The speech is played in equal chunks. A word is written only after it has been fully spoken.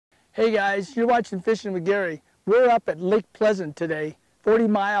Hey guys, you're watching Fishing with Gary. We're up at Lake Pleasant today, 40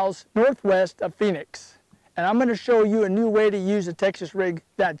 miles northwest of Phoenix. And I'm going to show you a new way to use a Texas rig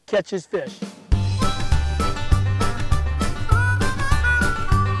that catches fish.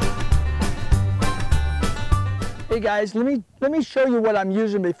 Hey guys, let me show you what I'm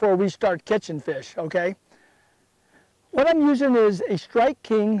using before we start catching fish, okay? What I'm using is a Strike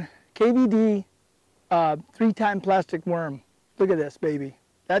King KVD 3-time plastic worm. Look at this baby.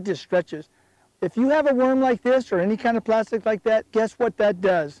 That just stretches. If you have a worm like this or any kind of plastic like that, guess what that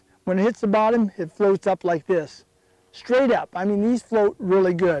does? When it hits the bottom, it floats up like this. Straight up. I mean, these float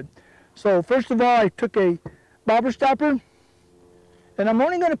really good. So first of all, I took a bobber stopper, and I'm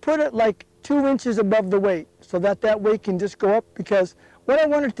only going to put it like 2 inches above the weight so that weight can just go up, because what I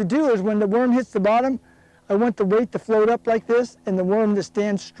want it to do is when the worm hits the bottom, I want the weight to float up like this and the worm to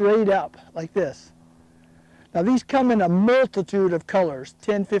stand straight up like this. Now these come in a multitude of colors,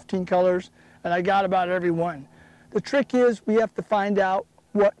 10, 15 colors, and I got about every one. The trick is we have to find out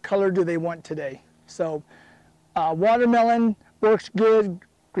what color do they want today. So watermelon works good,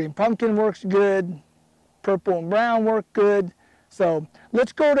 green pumpkin works good, purple and brown work good. So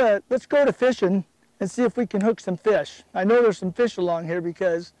let's go to fishing and see if we can hook some fish. I know there's some fish along here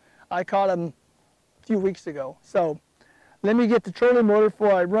because I caught them a few weeks ago. So let me get the trolling motor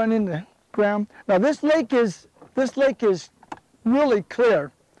before I run in the ground. Now this lake is really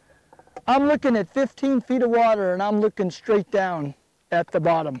clear. I'm looking at 15 feet of water and I'm looking straight down at the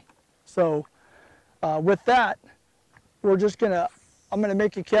bottom. So with that, I'm gonna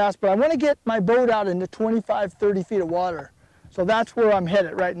make a cast, but I want to get my boat out into 25, 30 feet of water. So that's where I'm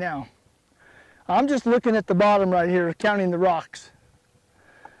headed right now. I'm just looking at the bottom right here, counting the rocks.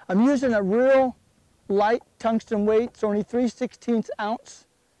 I'm using a real light tungsten weight. It's only 3/16 ounce.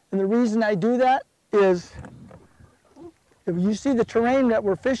 And the reason I do that is if you see the terrain that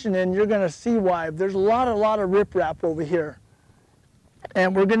we're fishing in, you're going to see why. There's a lot of riprap over here.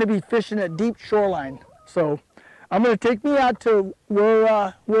 And we're going to be fishing at deep shoreline. So I'm going to take me out to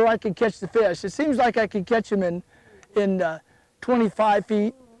where I can catch the fish. It seems like I can catch them in 25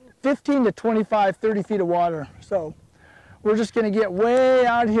 feet, 15 to 25, 30 feet of water. So we're just going to get way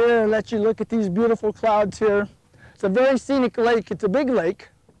out here and let you look at these beautiful clouds here. It's a very scenic lake. It's a big lake.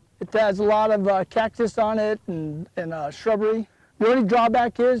 It has a lot of cactus on it and shrubbery. The only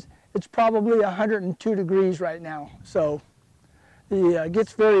drawback is it's probably 102 degrees right now. So it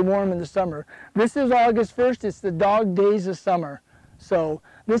gets very warm in the summer. This is August 1st. It's the dog days of summer. So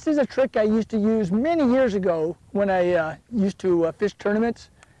this is a trick I used to use many years ago when I used to fish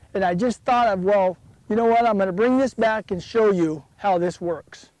tournaments. And I just thought of, well, you know what? I'm going to bring this back and show you how this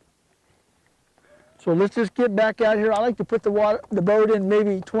works. So let's just get back out here. I like to put the boat in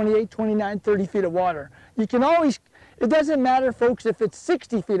maybe 28, 29, 30 feet of water. You can always, it doesn't matter, folks, if it's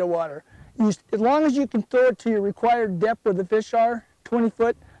 60 feet of water. As long as you can throw it to your required depth where the fish are, 20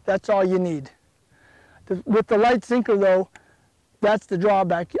 foot, that's all you need. With the light sinker, though, that's the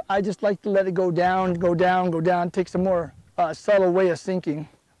drawback. I just like to let it go down, go down, go down. It takes a more subtle way of sinking.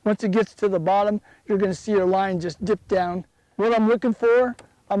 Once it gets to the bottom, you're going to see your line just dip down. What I'm looking for,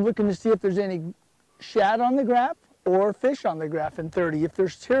 I'm looking to see if there's any shad on the graph or fish on the graph in 30. If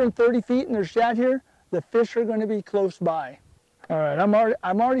there's here in 30 feet and there's shad here, the fish are going to be close by. All right,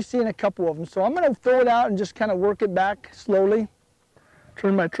 I'm already seeing a couple of them, so I'm going to throw it out and just kind of work it back slowly.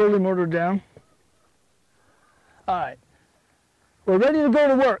 Turn my trolling motor down. All right, we're ready to go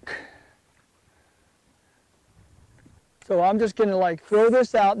to work. So I'm just going to like throw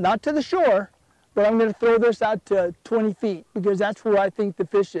this out, not to the shore, but I'm going to throw this out to 20 feet because that's where I think the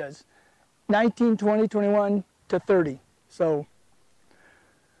fish is. 19, 20, 21 to 30. So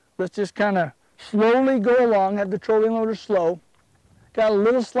let's just kind of slowly go along, have the trolling motor slow. Got a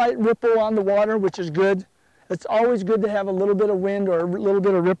little slight ripple on the water, which is good. It's always good to have a little bit of wind or a little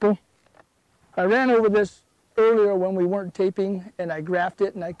bit of ripple. I ran over this earlier when we weren't taping and I graphed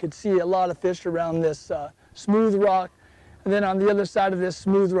it and I could see a lot of fish around this smooth rock. And then on the other side of this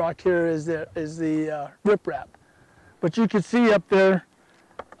smooth rock here is the riprap. But you can see up there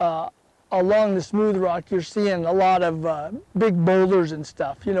along the smooth rock, you're seeing a lot of big boulders and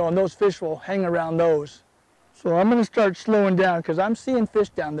stuff, you know, and those fish will hang around those. So I'm going to start slowing down because I'm seeing fish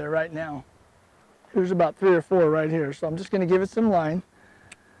down there right now. Here's about 3 or 4 right here, so I'm just going to give it some line.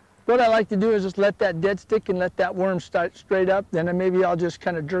 What I like to do is just let that dead stick and let that worm start straight up, then maybe I'll just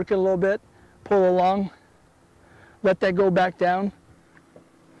kind of jerk it a little bit, pull along, let that go back down.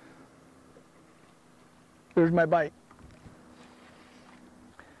 There's my bite.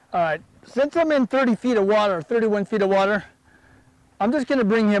 All right, since I'm in 30 feet of water, 31 feet of water, I'm just going to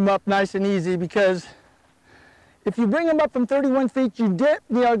bring him up nice and easy because If you bring them up from 31 feet, you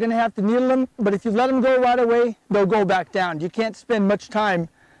are going to have to needle them, but if you let them go right away, they'll go back down. You can't spend much time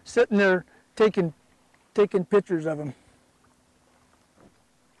sitting there taking pictures of them.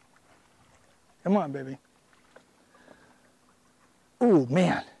 Come on, baby. Ooh,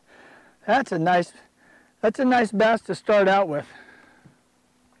 man, that's a nice bass to start out with.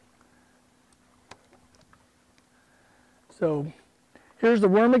 So here's the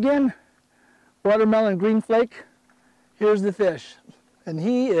worm again, watermelon green flake. Here's the fish, and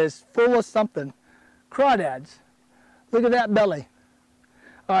he is full of something. Crawdads. Look at that belly.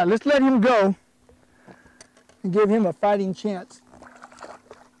 All right, let's let him go and give him a fighting chance.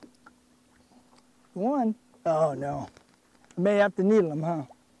 One. Oh no. I may have to needle him, huh?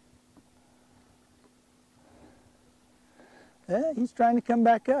 Yeah, he's trying to come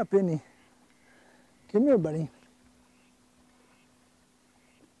back up, isn't he? Come here, buddy.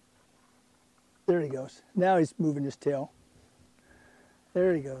 There he goes. Now he's moving his tail.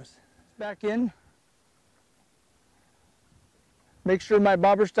 There he goes. Back in. Make sure my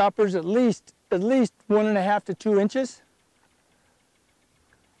bobber stopper's at least 1.5 to 2 inches.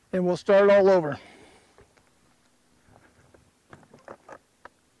 And we'll start all over.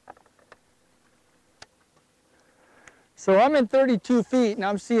 So I'm in 32 feet and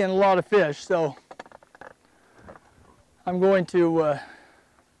I'm seeing a lot of fish, so I'm going to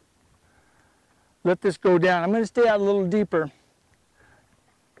let this go down. I'm going to stay out a little deeper.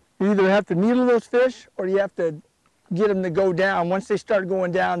 You either have to needle those fish or you have to get them to go down. Once they start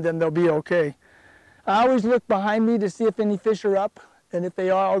going down, then they'll be okay. I always look behind me to see if any fish are up, and if they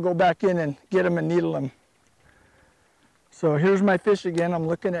are, I'll go back in and get them and needle them. So here's my fish again. I'm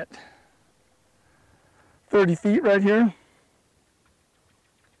looking at 30 feet right here.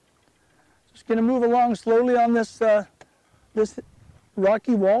 Just going to move along slowly on this this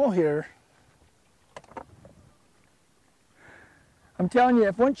rocky wall here. I'm telling you,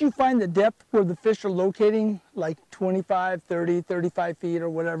 if once you find the depth where the fish are locating, like 25, 30, 35 feet or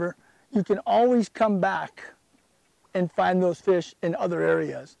whatever, you can always come back and find those fish in other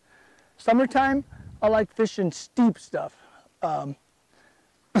areas. Summertime, I like fishing steep stuff.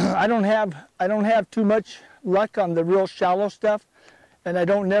 I don't have too much luck on the real shallow stuff, and I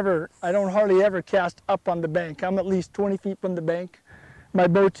don't hardly ever cast up on the bank. I'm at least 20 feet from the bank. My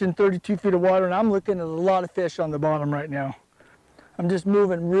boat's in 32 feet of water, and I'm looking at a lot of fish on the bottom right now. I'm just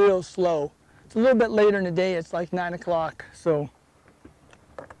moving real slow. It's a little bit later in the day. It's like 9 o'clock, so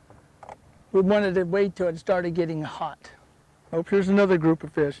we wanted to wait till it started getting hot. Oh, here's another group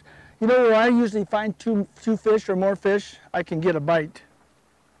of fish. You know where I usually find two fish or more fish, I can get a bite.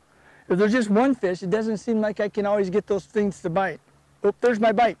 If there's just one fish, it doesn't seem like I can always get those things to bite. Oh, there's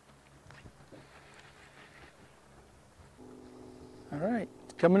my bite. All right,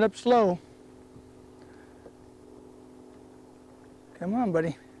 it's coming up slow. Come on,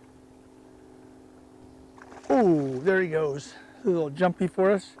 buddy. Oh, there he goes. A little jumpy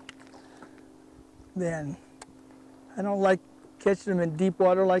for us. Then, I don't like catching them in deep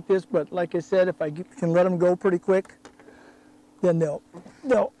water like this, but like I said, if I can let them go pretty quick, then they'll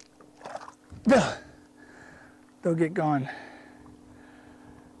get gone.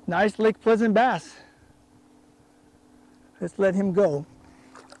 Nice Lake Pleasant bass. Let's let him go.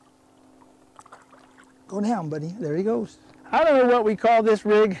 Go down, buddy. There he goes. I don't know what we call this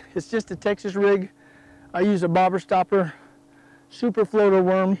rig. It's just a Texas rig. I use a bobber stopper, super floater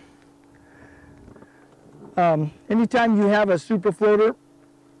worm. Anytime you have a super floater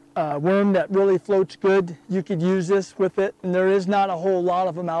worm that really floats good, you could use this with it, and there is not a whole lot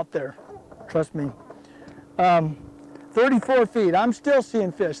of them out there, trust me. 34 feet, I'm still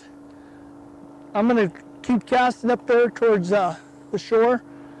seeing fish. I'm going to keep casting up there towards the shore,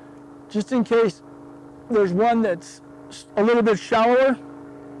 just in case there's one that's a little bit shallower.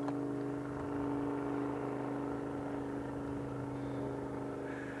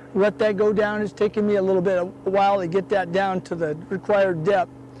 Let that go down. It's taking me a while to get that down to the required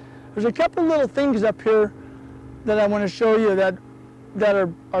depth. There's a couple little things up here that I want to show you that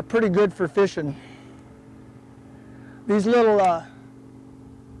are pretty good for fishing. These little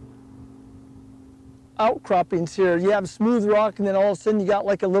outcroppings here. You have smooth rock, and then all of a sudden you got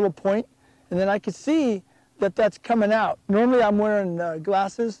like a little point, and then I could see that that's coming out. Normally I'm wearing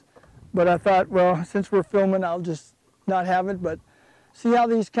glasses, but I thought, well, since we're filming, I'll just not have it. But see how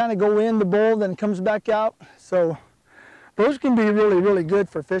these kind of go in the bowl, then comes back out? So those can be really, really good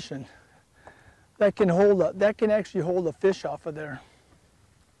for fishing. That can actually hold a fish off of there.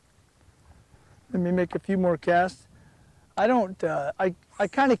 Let me make a few more casts. I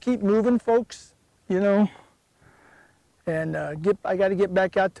kind of keep moving, folks, you know, and I got to get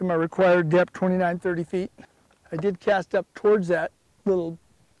back out to my required depth, 29, 30 feet. I did cast up towards that little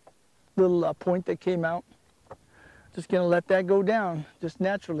point that came out. Just gonna let that go down, just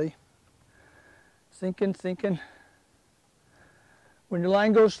naturally. Sinking, sinking. When your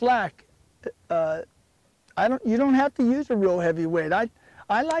line goes slack, you don't have to use a real heavy weight. I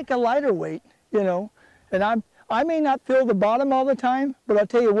like a lighter weight, you know, and I may not feel the bottom all the time, but I'll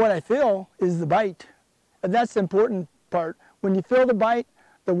tell you what I feel is the bite. And that's the important part. When you feel the bite,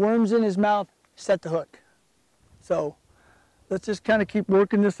 the worm's in his mouth, set the hook. So let's just kind of keep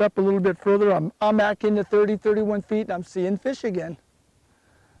working this up a little bit further. I'm back into 30, 31 feet, and I'm seeing fish again.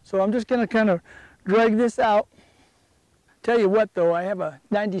 So I'm just going to kind of drag this out. Tell you what, though, I have a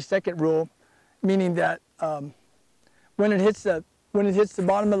 90-second rule, meaning that when it hits the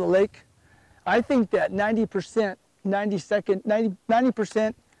bottom of the lake, I think that 90%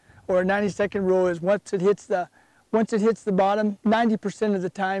 or a 90-second rule is once it hits the bottom, 90% of the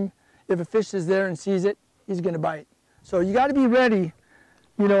time, if a fish is there and sees it, he's going to bite. So you got to be ready.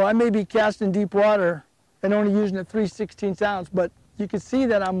 You know, I may be casting deep water and only using a 3/16 ounce, but you can see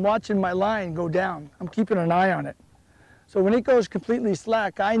that I'm watching my line go down. I'm keeping an eye on it. So when it goes completely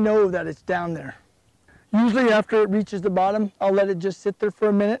slack, I know that it's down there. Usually after it reaches the bottom, I'll let it just sit there for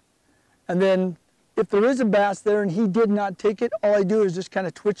a minute. And then if there is a bass there and he did not take it, all I do is just kind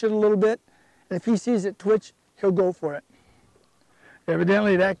of twitch it a little bit. And if he sees it twitch, he'll go for it.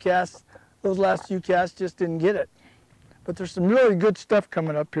 Evidently that cast, those last few casts just didn't get it. But there's some really good stuff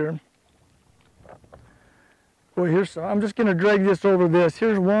coming up here. Boy, here's some. I'm just going to drag this over this.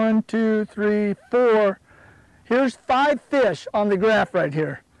 Here's 1, 2, 3, 4. Here's 5 fish on the graph right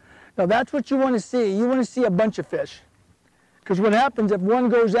here. Now that's what you want to see. You want to see a bunch of fish. Because what happens if one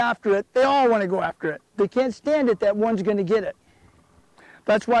goes after it, they all want to go after it. They can't stand it that one's going to get it.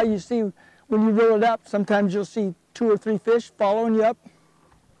 That's why you see when you reel it up, sometimes you'll see 2 or 3 fish following you up.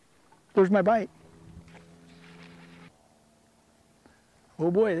 There's my bite. Oh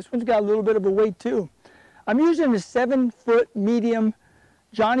boy, this one's got a little bit of a weight too. I'm using a 7-foot medium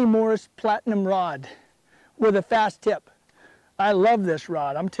Johnny Morris Platinum rod with a fast tip. I love this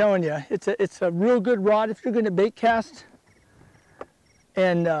rod. I'm telling you, it's a real good rod if you're going to bait cast.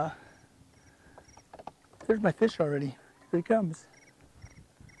 And there's my fish already. Here he comes.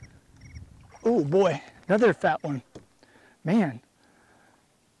 Oh boy, another fat one. Man,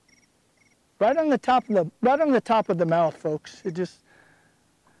 right on the top of the mouth, folks. It just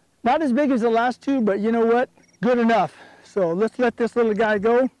not as big as the last 2, but you know what? Good enough. So let's let this little guy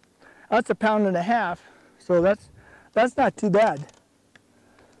go. That's 1.5 pounds. So that's not too bad.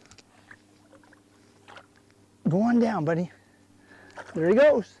 Go on down, buddy. There he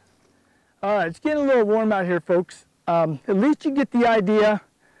goes. All right, it's getting a little warm out here, folks. At least you get the idea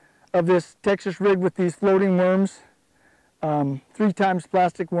of this Texas rig with these floating worms. 3 times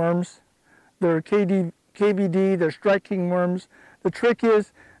plastic worms. They're KVD, they're striking worms. The trick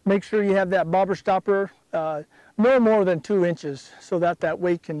is make sure you have that bobber stopper no more than 2 inches so that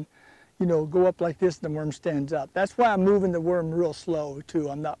weight can, you know, go up like this and the worm stands up. That's why I'm moving the worm real slow too.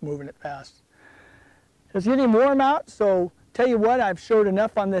 I'm not moving it fast. It's getting warm out, so tell you what, I've showed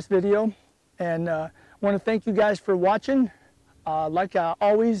enough on this video, and want to thank you guys for watching. Like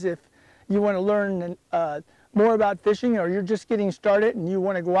always, if you want to learn more about fishing or you're just getting started and you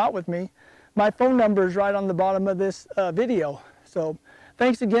want to go out with me, my phone number is right on the bottom of this video. So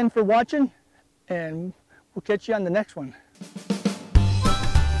thanks again for watching, and we'll catch you on the next one.